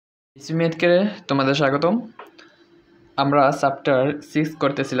ইসিমেথকে তোমাদের স্বাগতম। আমরা চ্যাপ্টার 6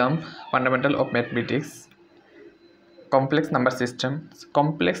 করতেছিলাম fundamental of mathematics complex number system.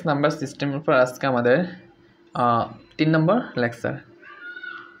 Complex number সিস্টেমের উপর আজকে আমাদের 3 নম্বর লেকচার।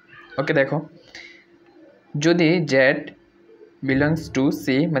 ওকে, দেখো, যদি জেড বিলংস টু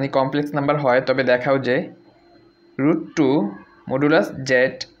সি মানে কমপ্লেক্স নাম্বার হয় তবে দেখাও যে √2 modulus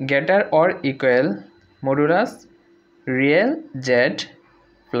Z greater or equal modulus real Z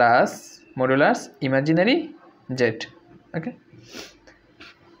plus modulus imaginary Z. ওকে,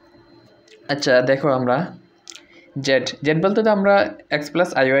 আচ্ছা দেখো, আমরা জেড জেড বলতে তো আমরা এক্স প্লাস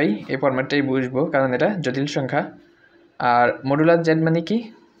আইওয়াই এই ফরম্যাটটাই বুঝবো, কারণ এটা জটিল সংখ্যা। আর মডুলাস জেড মানে কি?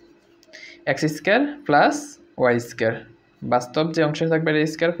 X square plus Y square, বাস্তব যে অংশ থাকবে এটা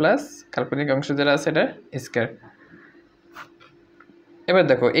স্কোয়ার প্লাস কাল্পনিক অংশ যেটা আছে এটা স্কোয়ার। এবার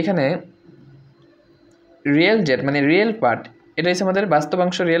দেখো, এখানে রিয়েল জেড মানে রিয়েল পার্ট, এটা হচ্ছে আমাদের বাস্তব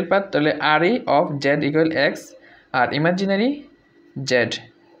অংশ রিয়েল পার্ট, তাহলে আর ই of Z equal x. R imaginary Z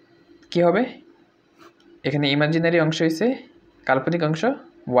কি হবে? এখানে ইমাজিনারি অংশ হয়েছে কাল্পনিক অংশ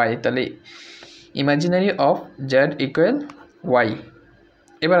ওয়াই, তাহলে imaginary of Z equal Y.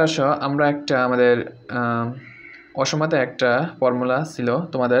 এবার আসো, আমরা একটা আমাদের অসমতে একটা ফর্মুলা ছিল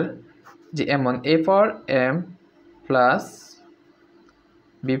তোমাদের, যে এমন A for M plus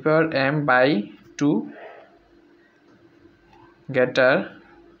B for M by 2 greater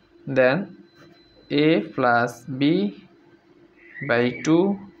than a plus b by 2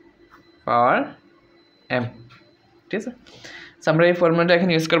 power m। ঠিক আছে, আমরা এই ফর্মুলাটা এখন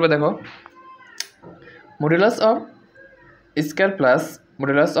ইউজ করবো। দেখো, modulus of square plus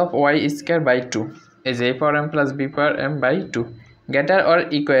modulus of Y square by 2 এই যে a power m plus b power m by 2 greater or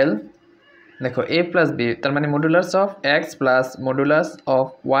equal, দেখো a প্লাস b তার মানে modulus of x plus modulus of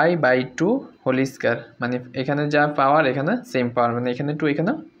y by 2 whole square, মানে এখানে যা পাওয়ার এখানে same পাওয়ার, মানে এখানে 2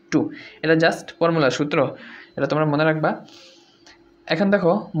 এখানে 2। এটা জাস্ট ফর্মুলা, সূত্র, এটা তোমরা মনে রাখবা। এখন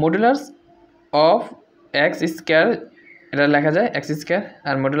দেখো, মডুলাস অফ x স্কয়ার এটা লেখা যায় x square,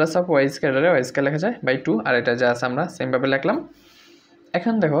 R modulus of y square এটা y স্কয়ার লেখা যায় বাই 2, আর এটা যা আছে আমরা সেম ভাবে লিখলাম।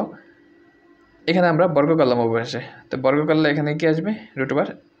 এখন দেখো, এখানে আমরা বর্গ করলাম অবশ্যই, তো বর্গ করলে এখানে কি আসবে? রুট ওভার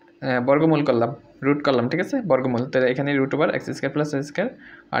বর্গমূল করলাম, রুট করলাম, ঠিক আছে, বর্গমূল। তো এখানে root over x square plus Y square,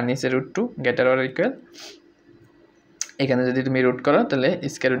 আর নিচে √2 গ্রেটার অর ইকুয়াল। এখানে যদি তুমি রুট করো তাহলে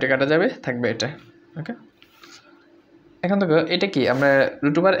স্কয়ার রুটে কাটা যাবে, থাকবে এটা। ওকে, এখন দেখো এটা কি, আমরা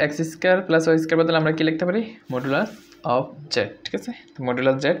root over x square plus Y square বদলে আমরা কি লিখতে পারি? Modulus of Z. ঠিক আছে, তো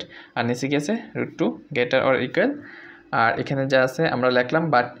মডুলাস জেড, আর নিচে কি আছে? √2 গ্রেটার অর ইকুয়াল। আর এখানে যা আছে আমরা লিখলাম,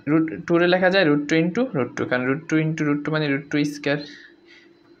 বাট √2 রে লেখা যায় √2 ইন্টু √2, কারণ √2 ইন্টু √2 মানে √2 স্কয়ার,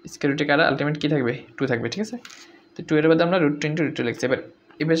 স্কয়ার রুটে কাটা আলটিমেট কি থাকবে? 2 থাকবে। ঠিক আছে, তো 2 এর বদলে আমরা √2 ইন্টু √2 লিখছি। এবার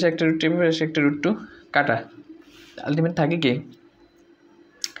এই পাশে একটা √2, এই পাশে একটা √2 কাটা, আলটিমেট থাকে কি?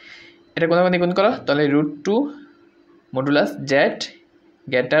 এটা কোথাও গুণ করো, তাহলে √2 modulus Z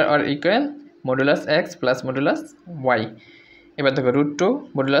greater or equal modulus x plus modulus Y. এবার দেখো, √2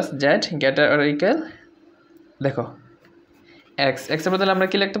 modulus Z greater or equal, দেখো এক্স, এক্স এর বদলে আমরা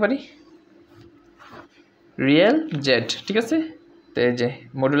কি লিখতে পারি? Real Z. ঠিক আছে, তো এই যে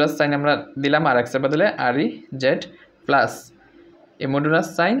মডুলাস সাইন আমরা দিলাম, আর এক্স এর বদলে আর ই জেড প্লাস এই মডুলাস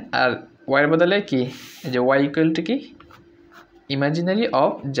সাইন, আর ওয়াই এর বদলে কি? এই যে ওয়াই ইকুয়াল টু কি? Imaginary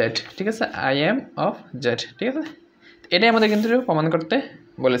of Z. ঠিক আছে, আই এম অফ জেড। ঠিক আছে, এটাই আমাদের কিন্তু প্রমাণ করতে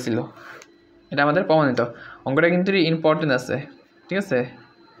বলেছিল, এটা আমাদের প্রমাণিত। অঙ্কটা কিন্তু ইম্পর্টেন্ট আছে, ঠিক আছে,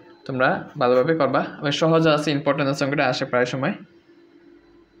 তোমরা ভালোভাবে করবা। আমি সহজ আছে, ইম্পর্টেন্ট আছে, অঙ্কটা আসে প্রায় সময়।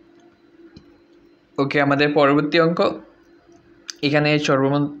 ওকে, আমাদের পরবর্তী অঙ্ক, এখানে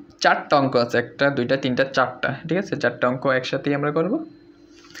সর্বমোট 4টা অঙ্ক আছে, 1টা 2টা 3টা 4টা। ঠিক আছে, 4টা অঙ্ক একসাথেই আমরা করব।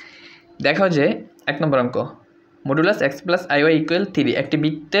 দেখো যে 1 নম্বর অঙ্ক, মডুলাস এক্স প্লাস আইওয়াই ইকুয়াল 3 একটি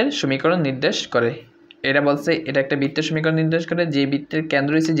বৃত্তের সমীকরণ নির্দেশ করে। এটা বলছে এটা একটা বৃত্তের সমীকরণ নির্দেশ করে যে বৃত্তের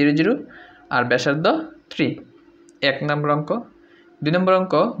কেন্দ্র হচ্ছে 0 0 আর ব্যাসার্ধ 3। 1 নম্বর অঙ্ক। 2 নম্বর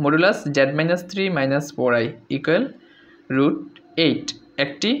অঙ্ক, মডুলাস z-3 - 4i ইকুয়াল √8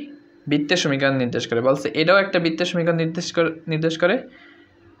 একটি বৃত্তের সমীকরণ নির্দেশ করে। বলছে এটাও একটা বৃত্তের সমীকরণ নির্দেশ করে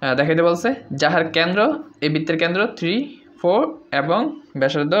দেখাইতে বলছে, যাহার কেন্দ্র, এই বৃত্তের কেন্দ্র 3 4 এবং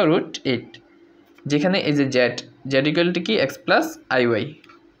ব্যাসার্ধ √8, যেখানে এই যে জেড ইকুয়াল টু কি? X plus আইওয়াই।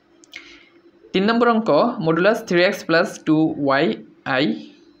 3 নম্বর অঙ্ক, modulus 3x plus 2yi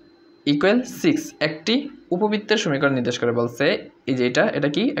equal 6 একটি উপবৃত্তের সমীকরণ নির্দেশ করে। বলছে এই যে এটা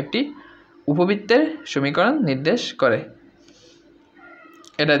কি? একটি উপবৃত্তের সমীকরণ নির্দেশ করে,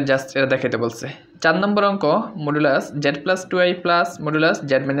 এটা জাস্ট এটা দেখাইতে বলছে। 4 নম্বর অঙ্ক, modulus z plus 2i plus modulus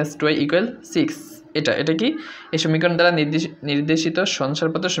z-2i equal 6 এটা কি? এই সমীকরণ দ্বারা নির্দেশিত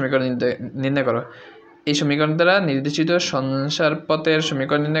সংসারপত্র সমীকরণ নির্ণয় করো। এই সমীকরণ দ্বারা নির্দেশিত সংসার পথের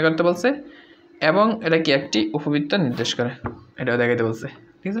সমীকরণ নির্ণয় করতে বলছে এবং এটা কি একটি উপবৃত্ত নির্দেশ করে এটাও দেখাইতে বলছে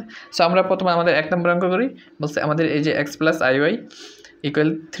ঠিক আছে। সো আমরা প্রথমে আমাদের 1 নম্বর অঙ্ক করি। বলছে আমাদের এই যে x + iy =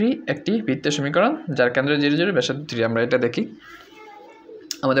 3 একটি বৃত্তের সমীকরণ যার কেন্দ্র 0 0 ব্যাসার্ধ 3। আমরা এটা দেখি।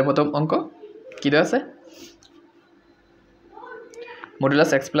 আমাদের প্রথম অঙ্ক কি দেওয়া আছে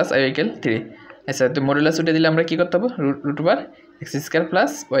মডুলাস x + iy = 3। আচ্ছা তো মডুলাস উঠে দিলে আমরা কি করতে হবে √x² +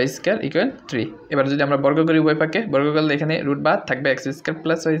 y² = 3। এবার যদি আমরা বর্গ করি উভয় পাকে বর্গ করলে এখানে √ বাদ থাকবে x² +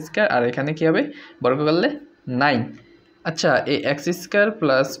 y² আর এখানে কি হবে বর্গ করলে 9। আচ্ছা এই x² +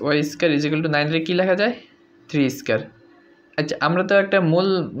 y² = 9 এর কি লেখা যায় 3²। আচ্ছা আমরা তো একটা মূল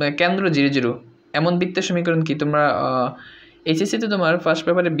কেন্দ্র 0 0 এমন বৃত্তের সমীকরণ কি তোমরা এইচএসসি তে তোমার ফার্স্ট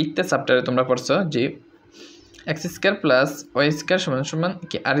পেপারে বৃত্তের চ্যাপ্টারে তোমরা পড়ছো যে x² + y² =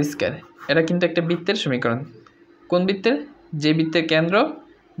 কি r²। এটা কিন্তু একটা বৃত্তের সমীকরণ। কোন বৃত্তের যে বৃত্তের কেন্দ্র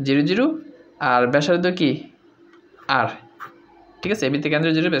 0 0 আর ব্যাসার্ধ কি r ঠিক আছে। এই বৃত্তের কেন্দ্র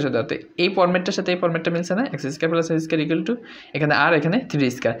 0 ব্যাসার্ধ তো এই ফরম্যাটটার সাথে এই ফরম্যাটটা মিলছে না x² + y² = এখানে r এখানে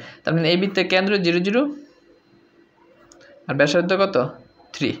 3²। তার মানে এই বৃত্তের কেন্দ্র 0 0 আর ব্যাসার্ধ কত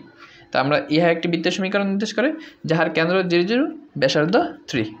 3। তো আমরা ইহা একটি বৃত্তের সমীকরণ নির্দেশ করে যার কেন্দ্র 0 0 ব্যাসার্ধ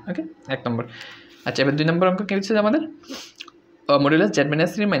 3। ওকে 1 নম্বর। আচ্ছা এবার 2 নম্বর অঙ্ক কি হচ্ছে আমাদের মডুলাস z -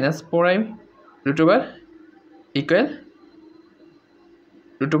 3 - 4i =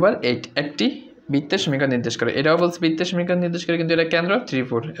 √8 একটি বৃত্তের সমীকরণ নির্দেশ করে। এটাও বলছে বৃত্তের সমীকরণ নির্দেশ করে কিন্তু এটা কেন্দ্র 3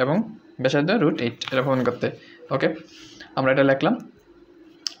 4 এবং ব্যাসার্ধ √8 এটা প্রমাণ করতে। ওকে আমরা এটা লিখলাম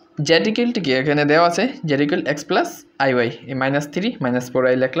z = কি এখানে দেওয়া আছে z = x + iy এই -3 -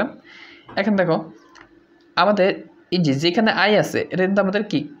 4i লিখলাম। এখন দেখো আমাদের এই যেখানে i আছে এটা কিন্তু আমাদের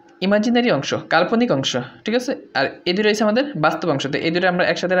কি ইমাজিনারি অংশ কাল্পনিক অংশ ঠিক আছে। আর এই দুটো রয়েছে আমাদের বাস্তব অংশ। তো এই দুটো আমরা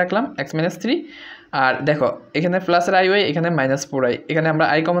একসাথে রাখলাম x - 3 আর দেখো এখানে প্লাসের iy এখানে -4i এখানে আমরা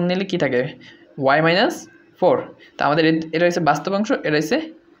i কমন নিলে কি থাকে y - 4। তো আমাদের এটা হচ্ছে বাস্তব অংশ এটা হচ্ছে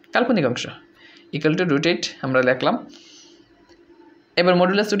কাল্পনিক অংশ = √8 আমরা লিখলাম। এবার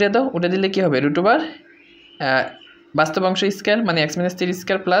মডুলাস উঠে দিলে কি হবে √ বাস্তব অংশ স্কয়ার মানে x -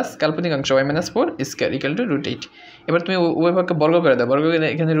 3² প্লাস কাল্পনিক অংশ y - 4² = √8। এবার তুমি উভয় পক্ষকে বর্গ করে দাও বর্গ করে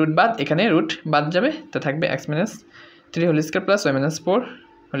এখানে √ বাদ এখানে √ বাদ যাবে তো থাকবে x - 3² প্লাস y - 4²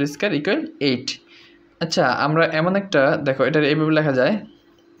 = 8। আচ্ছা আমরা এমন একটা দেখো এটা এইভাবে লেখা যায়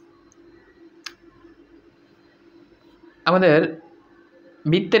আমাদের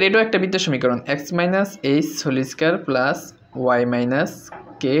বৃত্তের এটাও একটা বৃত্তের সমীকরণ x - h² plus y -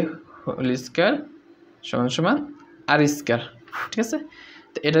 k² = r²। ঠিক আছে।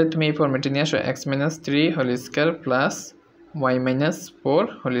 তো এটা তুমি এই ফরম্যাটে নিয়ে আসো x - 3² প্লাস y - 4²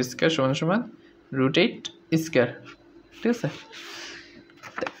 = √8²। ঠিক আছে।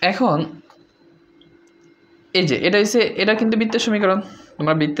 এখন এই যে এটা কিন্তু বৃত্তের সমীকরণ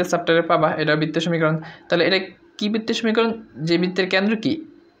তোমরা বৃত্তের চ্যাপ্টারে পাবা এটা বৃত্তের সমীকরণ। তাহলে এটা কি বৃত্তের সমীকরণ যে বৃত্তের কেন্দ্র কি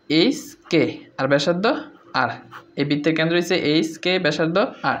h k আর ব্যাসার্ধ r। এই বৃত্তের কেন্দ্র হচ্ছে h k ব্যাসার্ধ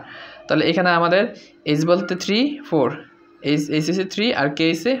r। তাহলে এখানে আমাদের h বলতে 3 4 h হচ্ছে 3 আর k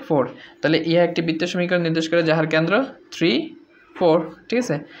হচ্ছে 4। তাহলে ইহা একটি বৃত্তের সমীকরণ নির্দেশ করে যার কেন্দ্র 3 4 ঠিক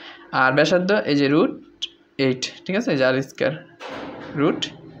আছে। আর ব্যাসার্ধ এই যে √8 ঠিক আছে যার স্কয়ার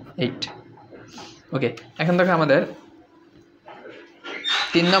 √8। ওকে এখন দেখো আমাদের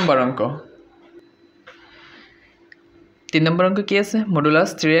 3 নম্বর অঙ্ক। 3 নম্বর অঙ্ক কি আছে মডুলাস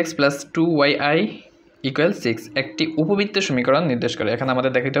 3x + 2yi = 6 একটি উপবৃত্তের সমীকরণ নির্দেশ করে। এখন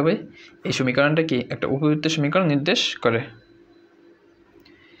আমাদের দেখাতে হবে এই সমীকরণটা কি একটা উপবৃত্তের সমীকরণ নির্দেশ করে।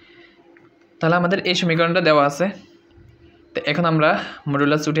 তাহলে আমাদের এই সমীকরণটা দেওয়া আছে। তো এখন আমরা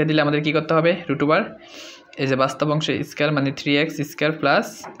মডুলাস উঠিয়ে দিলে আমাদের কি করতে হবে √ এই যে বাস্তব অংশ স্কয়ার মানে 3x² প্লাস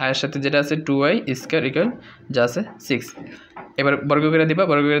এর সাথে যেটা আছে 2y² যা আছে 6। এবার বর্গ করে দিবা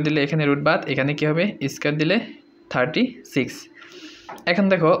বর্গ করে দিলে এখানে √ বাদ এখানে কি হবে স্কয়ার দিলে 36। এখন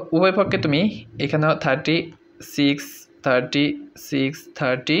দেখো উভয় পক্ষে তুমি এখানে 36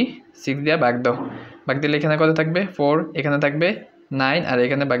 দিয়ে ভাগ দাও ভাগ দিলে এখানে কত থাকবে 4 এখানে থাকবে 9 আর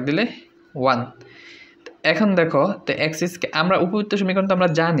এখানে ভাগ দিলে 1। এখন দেখো তো আমরা উপবৃত্ত সমীকরণ তো আমরা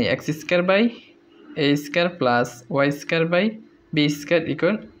জানি x² + a² + y² =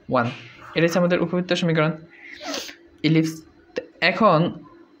 1 এটা হচ্ছে আমাদের উপবৃত্ত সমীকরণ ইলিপস। এখন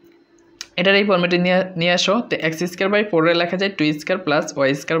এটার এই ফরম্যাটে নিয়ে আসো তো x² / 4 এর লেখা যায় 2² প্লাস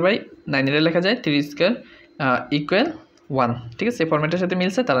y² / 9 এর লেখা যায় 3² = 1 ঠিক আছে। এই ফরম্যাটের সাথে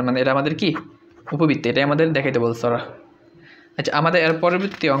মিলছে তার মানে এটা আমাদের কি উপবৃত্ত এটাই আমাদের দেখাইতে বলছে ওরা। আচ্ছা আমাদের এর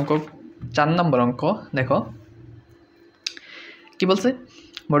পরবর্তী অঙ্ক 4 নম্বর অঙ্ক দেখো কি বলছে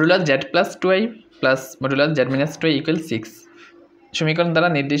modulus z + 2i plus modulus z - 2i = 6 সমীকরণ দ্বারা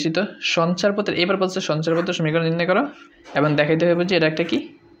নির্দেশিত সঞ্চারপথের এবার বলছে সঞ্চারপথের সমীকরণ নির্ণয় করো এবং দেখাইতে হবে যে এটা একটা কি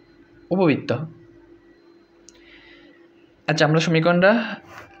উপবৃত্ত আচ্ছা আমরা সমীকরণটা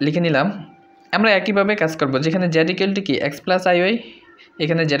লিখে নিলাম। আমরা একইভাবে কাজ করব, যেখানে z ইকুয়াল টু কি x প্লাস আই ওয়াই,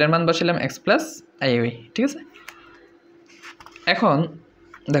 এখানে z এর মান বসালাম x প্লাস আই ওয়াই, ঠিক আছে। এখন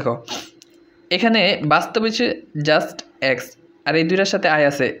দেখো এখানে বাস্তব হচ্ছে জাস্ট x, আর এই দুইটার সাথে i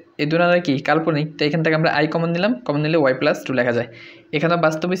আছে, এই দুইটা কি কাল্পনিক, তো এখান থেকে আমরা i কমন নিলাম, কমন নিলে y প্লাস 2 লেখা যায়। এখানে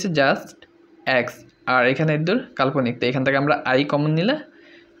বাস্তব হচ্ছে জাস্ট x, আর এখানে এই দুই কাল্পনিক, তো এখান থেকে আমরা i কমন নিলে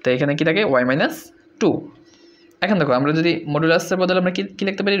তো এখানে কি থাকে y মাইনাস 2। এখন দেখো আমরা যদি মডুলাসের বদলে আমরা কি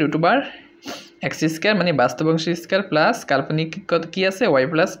লিখতে পারি, রুট ওভার এক্স স্কোয়ার মানে বাস্তব অংশ স্কোয়ার প্লাস কাল্পনিক কি আছে ওয়াই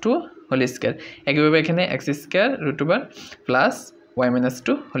প্লাস 2 হোল স্কোয়ার। একইভাবে এখানে x square root over plus Y minus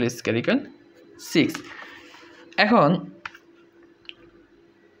 2 whole square equal 6। এখন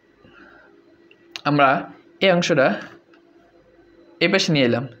আমরা এই অংশটা এই পাশে নিয়ে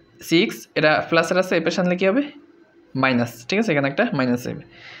এলাম, 6 এটা প্লাসের আছে, এই পাশে আনলে কী হবে মাইনাস, ঠিক আছে, এখানে একটা মাইনাস হবে।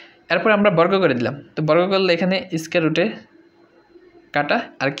 এরপর আমরা বর্গ করে দিলাম, তো বর্গ করলে এখানে স্কোয়ার রুটে কাটা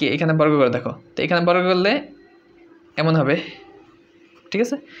আর কি এখানে বর্গ করে দেখো, তো এখানে বর্গ করলে এমন হবে, ঠিক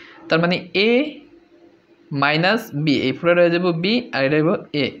আছে। তার মানে এ মাইনাস বি, এই পুরো রয়ে যাব বি, আর এটা হইব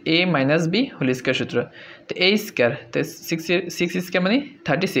এ মাইনাস বি হোল স্কোয়ার সূত্র। তো এ স্কোয়ার, তো 6 স্কোয়ার মানে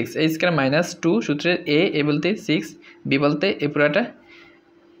 36, এ স্কোয়ার মাইনাস 2 সূত্রের এ বলতে 6, বি বলতে এ পুরাটা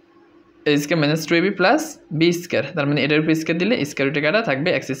এ square minus 2ab plus B square, তার মানে এটার উপর স্কোয়ার দিলে স্কোয়ার রুটে কাটা থাকবে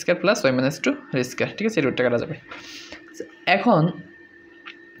x square plus Y minus 2 square, ঠিক আছে, এই রুটটা কাটা যাবে। এখন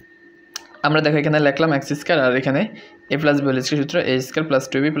আমরা দেখো এখানে লিখলাম এক্স স্কোয়ার, আর এখানে এ প্লাস বি হোল স্কোয়ার সূত্র এ square plus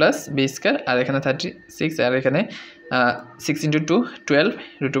 2b plus B square, আর এখানে 36, আর এখানে 6 × 2 12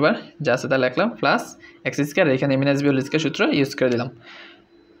 রুট ওভার যা আছে তা লিখলাম প্লাস এক্স স্কোয়ার, এখানে এ মাইনাস বি হোল স্কোয়ার সূত্র ইউজ করে দিলাম।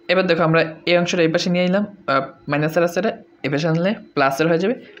 এবার দেখো আমরা এই অংশটা এই পাশে নিয়ে এলাম, মাইনাসের আছে এই পাশে আনলে প্লাসের হয়ে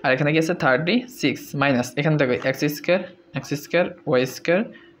যাবে, আর এখানে কি আছে 36 মাইনাস, এখানে দেখো এক্স স্কোয়ার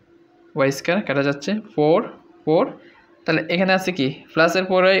ওয়াই স্কোয়ার কাটা যাচ্ছে 4, তাহলে এখানে আছে কি প্লাসের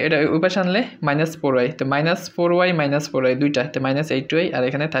 4y, এটা ওই পাশে আনলে মাইনাস 4y, তো মাইনাস 4y মাইনাস 4y দুইটা, তো মাইনাস 8y, আর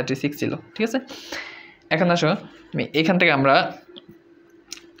এখানে 36 ছিল, ঠিক আছে। এখন আসো এখান থেকে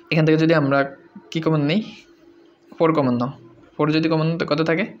যদি আমরা কি কমন নিই, 4 কমন নাও, 4 যদি কমন তো কত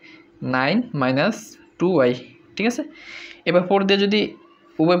থাকে 9 মাইনাস 2y, ঠিক আছে। এবার 4 দিয়ে যদি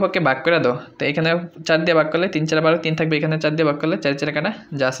উভয় পক্ষে ভাগ করে দাও, তো এখানে 4 দিয়ে ভাগ করলে 3 4 12 3 থাকবে, এখানে 4 দিয়ে ভাগ করলে 4 4 কাটা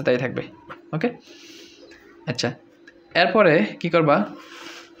যা আছে তাই থাকবে, ওকে। আচ্ছা এরপরে কি করবা,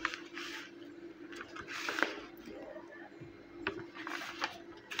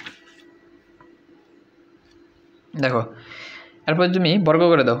 দেখো এরপর তুমি বর্গ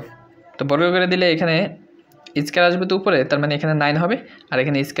করে দাও, তো বর্গ করে দিলে এখানে স্কোয়ার আসবে তো উপরে, তার মানে এখানে 9 হবে, আর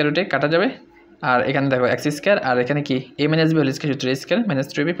এখানে স্কোয়ার রুটে কাটা যাবে, আর এখানে দেখো এক্স স্কোয়ার, আর এখানে কি এ মাইনাস বি হোল স্কোয়ার সূত্র এ square minus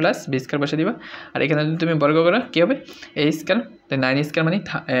 3b plus B square বসে দিবা, আর এখানে যদি তুমি বর্গ করো কী হবে এ স্কোয়ার, তো 9 স্কোয়ার মানে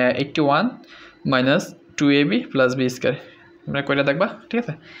 81 minus 2ab plus B square, আমরা কয়টা দেখবা, ঠিক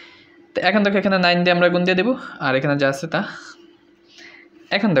আছে। তো এখন দেখো এখানে 9 দিয়ে আমরা গুণ দিয়ে দেবো, আর এখানে যা আছে তা।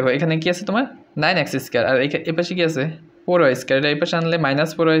 এখন দেখো এখানে কি আছে তোমার 9x স্কোয়ার, আর এই পাশে কি আছে 4y স্কোয়ার, এটা এই পাশে আনলে মাইনাস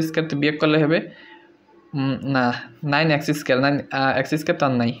 4y স্কোয়ার, তো বিয়োগ করলে হবে না 9x স্কোয়ার, 9x স্কোয়ার তো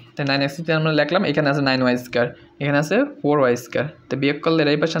আর নাই, তাই 9x স্কোয়ার আমরা লিখলাম, এখানে আছে 9y স্কোয়ার, এখানে আছে 4y স্কোয়ার, তো বিয়োগ করলে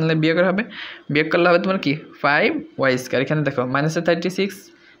এই পাশে আনলে বিয়োগের হবে, বিয়োগ করলে হবে তোমার কি 5y স্কোয়ার, এখানে দেখো মাইনাসের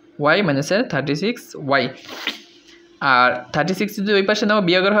 36y মাইনাসের 36y, আর 36 যদি ওই পাশে নাও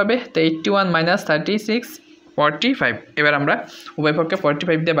বিয়োগের হবে, তো 81 মাইনাস 36 45। এবার আমরা উভয় পক্ষে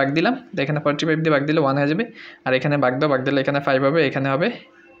 45 দিয়ে ভাগ দিলাম, তো এখানে 45 দিয়ে ভাগ দিলে 1 হয়ে যাবে, আর এখানে ভাগ দিলে এখানে 5 হবে, এখানে হবে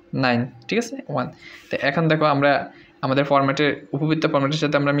 9, ঠিক আছে 1। তো এখন দেখো আমরা আমাদের ফরম্যাটের উপবৃত্ত ফরম্যাটের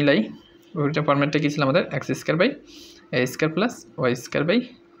সাথে আমরা মিলাই, উপবৃত্ত ফরম্যাটটা কী ছিল আমাদের x square by A square plus Y square by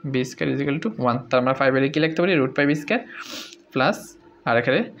B square is equal two 1, তার আমরা 5 কী লিখতে পারি √5 স্কোয়ার প্লাস আর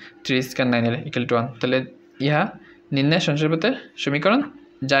এখানে 3 স্কোয়ার 9 ইকুয়াল টু 1। তাহলে ইহা নির্ণয় সংসারপথের সমীকরণ,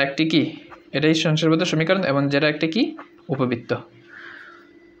 যা একটি কি এটাই সংসারপথের সমীকরণ এবং যেটা একটি কি উপবৃত্ত।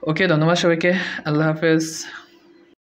 ওকে, ধন্যবাদ সবাইকে, আল্লাহ হাফেজ।